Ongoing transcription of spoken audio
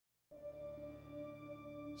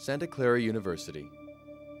Santa Clara University,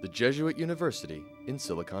 the Jesuit university in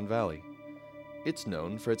Silicon Valley. It's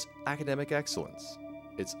known for its academic excellence,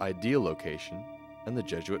 its ideal location, and the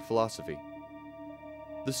Jesuit philosophy.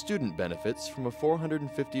 The student benefits from a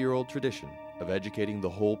 450-year-old tradition of educating the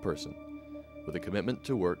whole person, with a commitment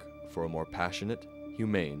to work for a more passionate,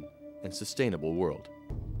 humane, and sustainable world.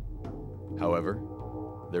 However,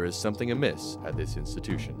 there is something amiss at this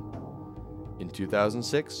institution. In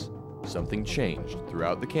 2006, something changed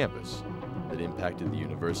throughout the campus that impacted the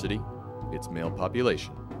university, its male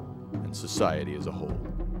population, and society as a whole.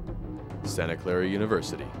 Santa Clara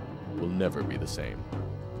University will never be the same.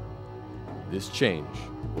 This change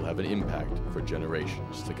will have an impact for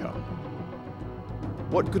generations to come.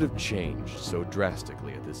 What could have changed so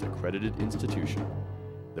drastically at this accredited institution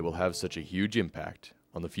that will have such a huge impact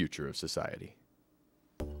on the future of society?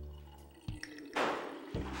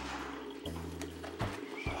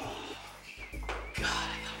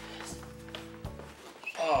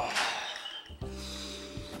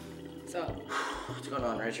 So, what's going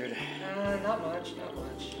on, Richard? Not much.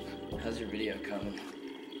 How's your video coming?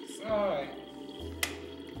 It's alright.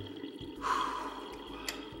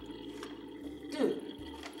 Dude,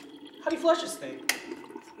 how do you flush this thing?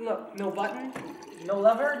 No button? No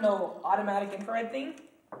lever? No automatic infrared thing?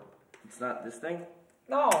 It's not this thing?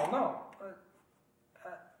 No.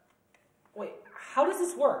 Wait, how does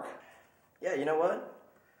this work? Yeah, you know what?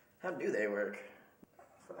 How do they work?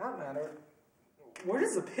 For that matter, where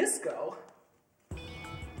does the piss go?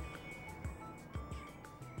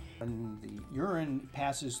 And the urine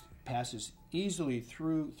passes easily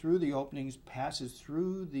through the openings, passes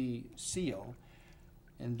through the seal,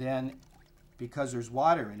 and then because there's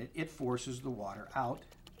water in it, it forces the water out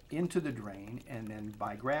into the drain, and then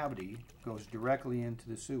by gravity goes directly into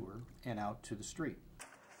the sewer and out to the street.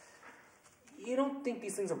 You don't think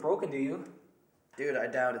these things are broken, do you? Dude, I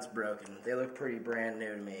doubt it's broken. They look pretty brand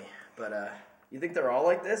new to me. But, you think they're all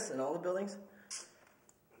like this in all the buildings?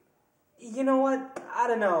 You know what? I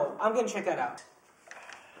don't know. I'm gonna check that out.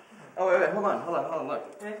 Oh, wait, hold on,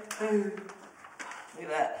 look. Look at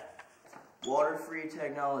that. Water-free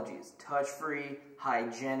technologies. Touch-free,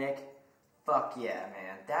 hygienic. Fuck yeah,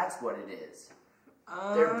 man. That's what it is.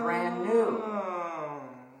 They're brand new.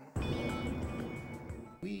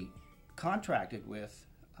 We contracted with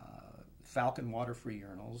Falcon Waterfree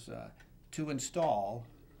Urinals to install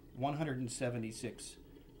 176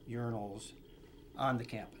 urinals on the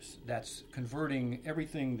campus. That's converting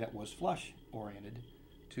everything that was flush-oriented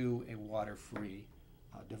to a water-free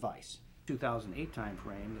device. 2008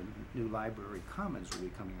 timeframe, the new library commons will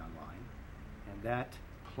be coming online, and that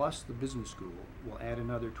plus the business school will add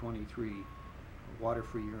another 23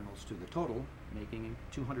 water-free urinals to the total, making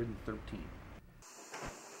 213.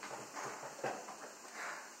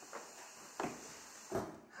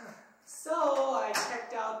 So, I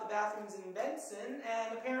checked out the bathrooms in Benson,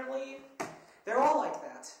 and apparently they're all like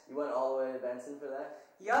that. You went all the way to Benson for that?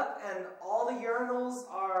 Yup, and all the urinals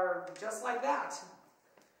are just like that.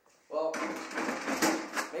 Well,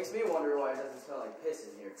 makes me wonder why it doesn't smell like piss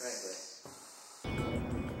in here, frankly.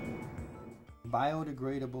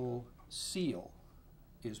 Biodegradable seal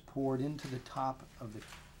is poured into the top of the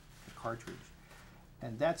cartridge,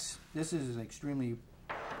 and this is an extremely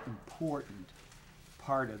important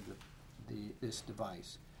part of this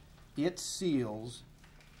device. It seals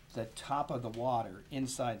the top of the water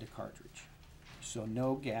inside the cartridge, so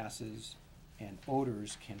no gases and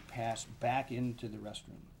odors can pass back into the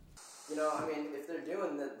restroom. You know, I mean, if they're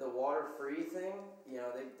doing the water-free thing, you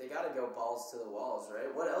know, they got to go balls to the walls, right?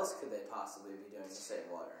 What else could they possibly be doing to save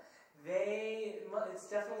water? It's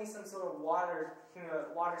definitely some sort of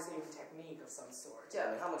water-saving technique of some sort. Yeah,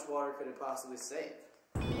 I mean, how much water could it possibly save?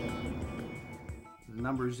 The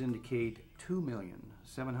numbers indicate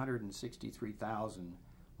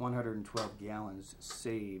 2,763,112 gallons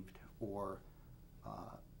saved or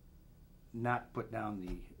not put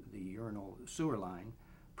down the urinal sewer line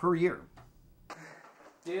per year.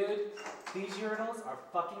 Dude, these urinals are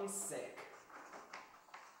fucking sick.